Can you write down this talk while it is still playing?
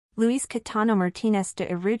Luis Caetano Martínez de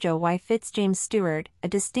Irujo y Fitz-James Stewart, a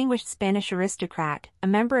distinguished Spanish aristocrat, a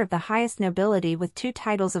member of the highest nobility with 2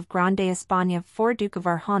 titles of Grande España, 4 Duke of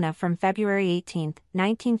Arjona from February 18,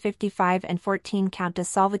 1955 and 14 Count de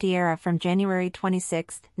Salvatierra from January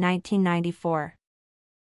 26, 1994.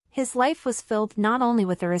 His life was filled not only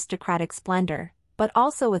with aristocratic splendor, but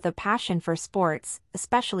also with a passion for sports,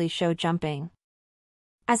 especially show jumping.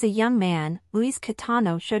 As a young man, Luis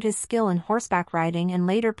Caetano showed his skill in horseback riding and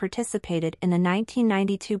later participated in the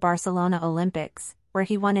 1992 Barcelona Olympics, where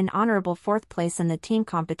he won an honorable 4th place in the team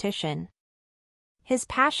competition. His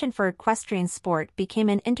passion for equestrian sport became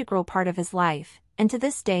an integral part of his life, and to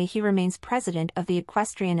this day he remains president of the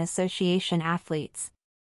Equestrian Association Athletes.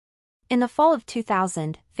 In the fall of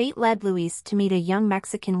 2000, fate led Luis to meet a young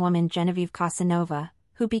Mexican woman, Genevieve Casanova,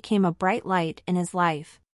 who became a bright light in his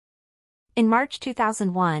life. In March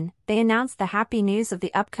 2001, they announced the happy news of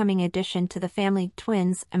the upcoming addition to the family,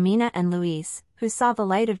 twins Amina and Luis, who saw the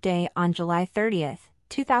light of day on July 30,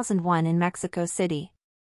 2001 in Mexico City.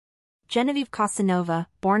 Genevieve Casanova,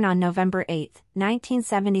 born on November 8,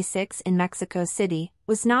 1976 in Mexico City,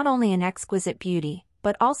 was not only an exquisite beauty,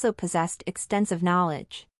 but also possessed extensive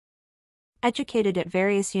knowledge. Educated at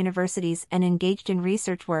various universities and engaged in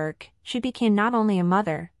research work, she became not only a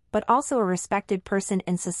mother, but also a respected person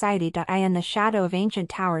in society. In the shadow of ancient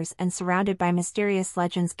towers and surrounded by mysterious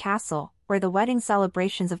legends castle, where the wedding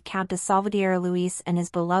celebrations of Count de Salvatierra Luis and his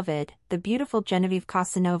beloved, the beautiful Genevieve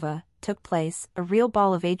Casanova, took place, a real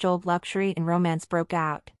ball of age-old luxury and romance broke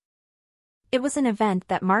out. It was an event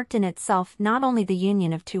that marked in itself not only the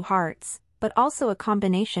union of 2 hearts, but also a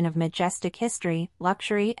combination of majestic history,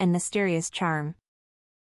 luxury and mysterious charm.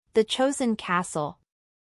 The chosen castle.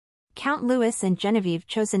 Count Louis and Genevieve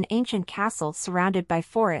chose an ancient castle surrounded by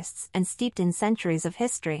forests and steeped in centuries of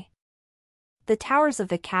history. The towers of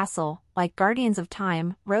the castle, like guardians of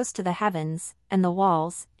time, rose to the heavens, and the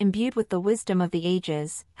walls, imbued with the wisdom of the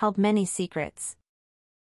ages, held many secrets.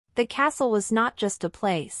 The castle was not just a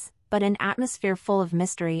place, but an atmosphere full of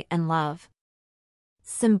mystery and love.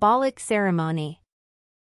 Symbolic ceremony.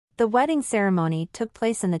 The wedding ceremony took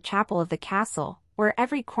place in the chapel of the castle, where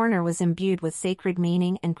every corner was imbued with sacred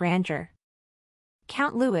meaning and grandeur.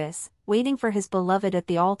 Count Louis, waiting for his beloved at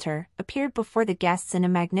the altar, appeared before the guests in a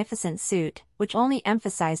magnificent suit, which only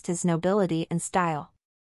emphasized his nobility and style.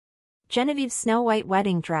 Genevieve's snow-white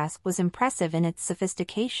wedding dress was impressive in its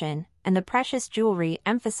sophistication, and the precious jewelry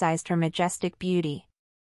emphasized her majestic beauty.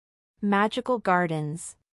 Magical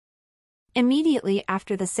gardens. Immediately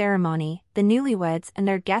after the ceremony, the newlyweds and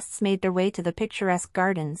their guests made their way to the picturesque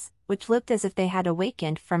gardens, which looked as if they had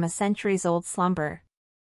awakened from a centuries-old slumber.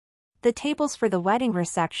 The tables for the wedding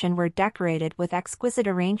reception were decorated with exquisite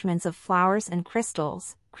arrangements of flowers and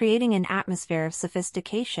crystals, creating an atmosphere of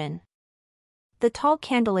sophistication. The tall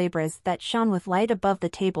candelabras that shone with light above the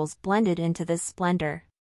tables blended into this splendor.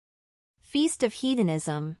 Feast of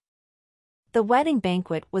hedonism. The wedding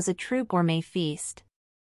banquet was a true gourmet feast.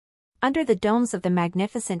 Under the domes of the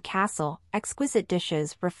magnificent castle, exquisite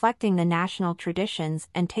dishes reflecting the national traditions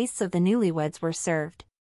and tastes of the newlyweds were served.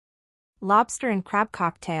 Lobster and crab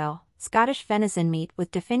cocktail, Scottish venison meat with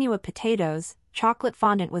Dauphinois potatoes, chocolate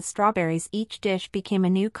fondant with strawberries. Each dish became a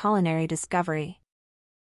new culinary discovery.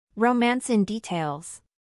 Romance in details.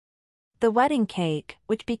 The wedding cake,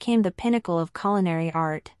 which became the pinnacle of culinary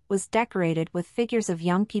art, was decorated with figures of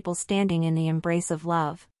young people standing in the embrace of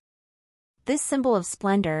love. This symbol of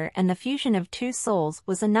splendor and the fusion of 2 souls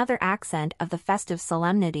was another accent of the festive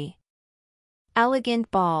solemnity. Elegant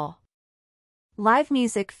ball. Live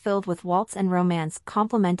music filled with waltz and romance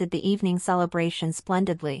complemented the evening celebration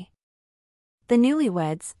splendidly. The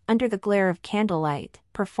newlyweds, under the glare of candlelight,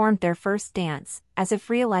 performed their first dance, as if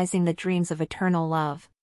realizing the dreams of eternal love.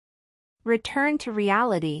 Return to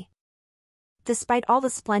reality. Despite all the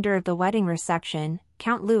splendor of the wedding reception,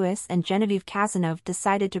 Count Louis and Genevieve Casanova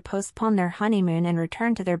decided to postpone their honeymoon and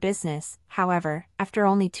return to their business. However, after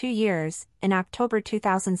only 2 years, in October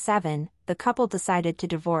 2007, the couple decided to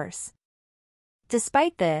divorce.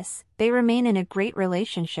 Despite this, they remain in a great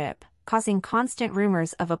relationship, causing constant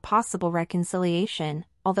rumors of a possible reconciliation,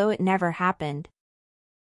 although it never happened.